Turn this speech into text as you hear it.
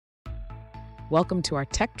Welcome to our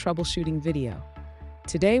tech troubleshooting video.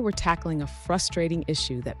 Today we're tackling a frustrating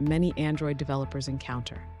issue that many Android developers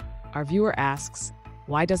encounter. Our viewer asks,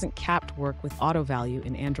 why doesn't Kapt work with AutoValue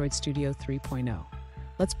in Android Studio 3.0?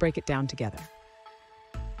 Let's break it down together.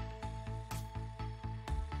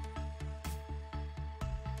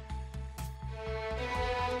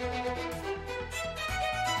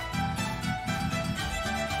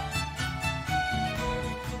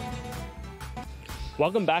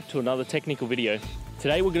 Welcome back to another technical video.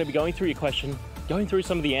 Today we're going to be going through your question, going through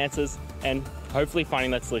some of the answers, and hopefully finding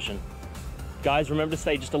that solution. Guys, remember to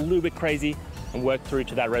stay just a little bit crazy and work through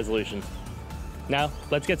to that resolution. Now,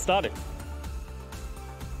 let's get started.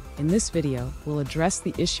 In this video, we'll address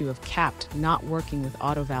the issue of Kapt not working with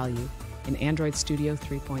AutoValue in Android Studio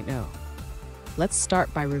 3.0. Let's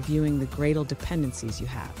start by reviewing the Gradle dependencies you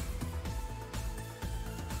have.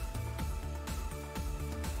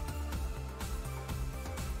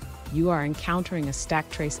 You are encountering a stack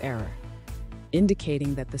trace error,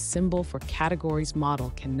 indicating that the symbol for categories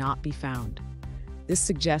model cannot be found. This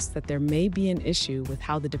suggests that there may be an issue with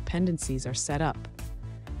how the dependencies are set up.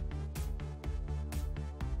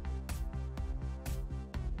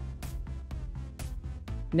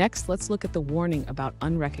 Next, let's look at the warning about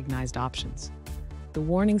unrecognized options. The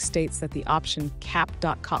warning states that the option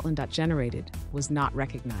kapt.kotlin.generated was not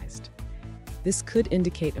recognized. This could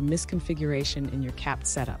indicate a misconfiguration in your Kapt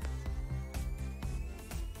setup.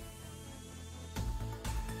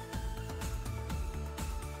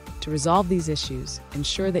 To resolve these issues,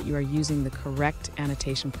 ensure that you are using the correct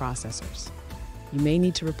annotation processors. You may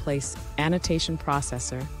need to replace annotation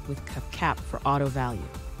processor with Kapt for AutoValue.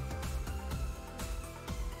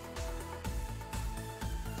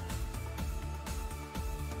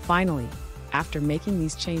 Finally, after making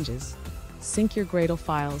these changes, sync your Gradle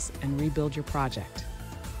files and rebuild your project.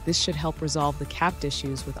 This should help resolve the Kapt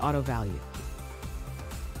issues with AutoValue.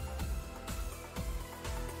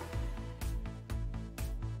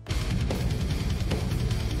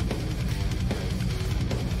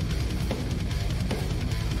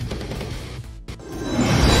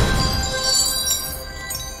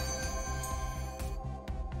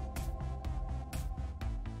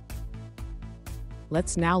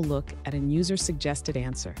 Let's now look at a user-suggested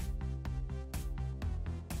answer.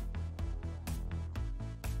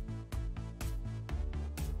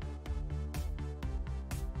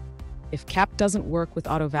 If Kapt doesn't work with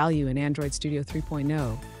AutoValue in Android Studio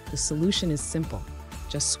 3.0, the solution is simple.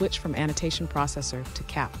 Just switch from annotation processor to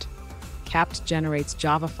Kapt. Kapt generates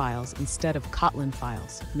Java files instead of Kotlin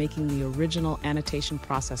files, making the original annotation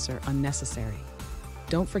processor unnecessary.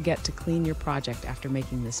 Don't forget to clean your project after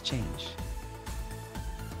making this change.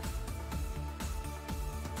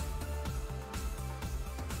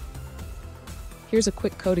 Here's a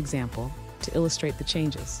quick code example to illustrate the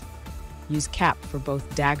changes. Use Kapt for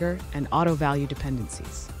both Dagger and AutoValue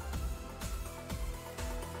dependencies.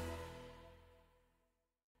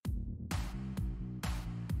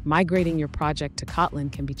 Migrating your project to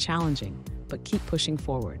Kotlin can be challenging, but keep pushing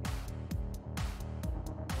forward.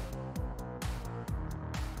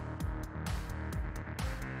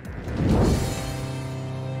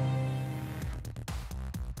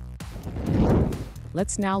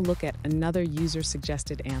 Let's now look at another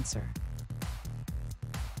user-suggested answer.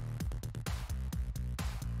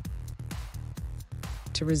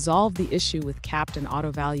 To resolve the issue with Kapt and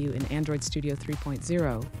AutoValue in Android Studio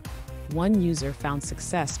 3.0, one user found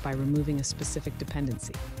success by removing a specific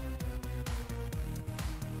dependency.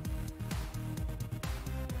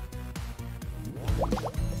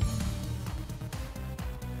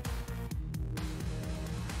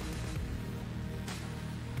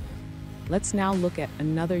 Let's now look at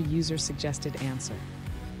another user-suggested answer.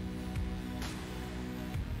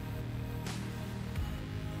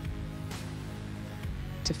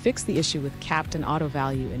 To fix the issue with Kapt and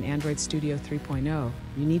AutoValue in Android Studio 3.0,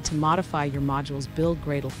 you need to modify your module's build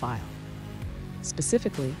Gradle file.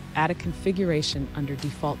 Specifically, add a configuration under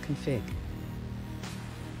default config.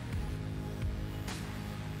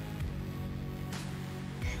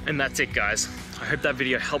 And that's it, guys. I hope that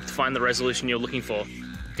video helped find the resolution you're looking for.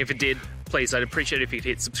 If it did, please, I'd appreciate it if you could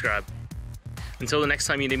hit subscribe. Until the next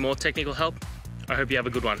time you need more technical help, I hope you have a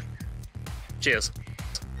good one. Cheers.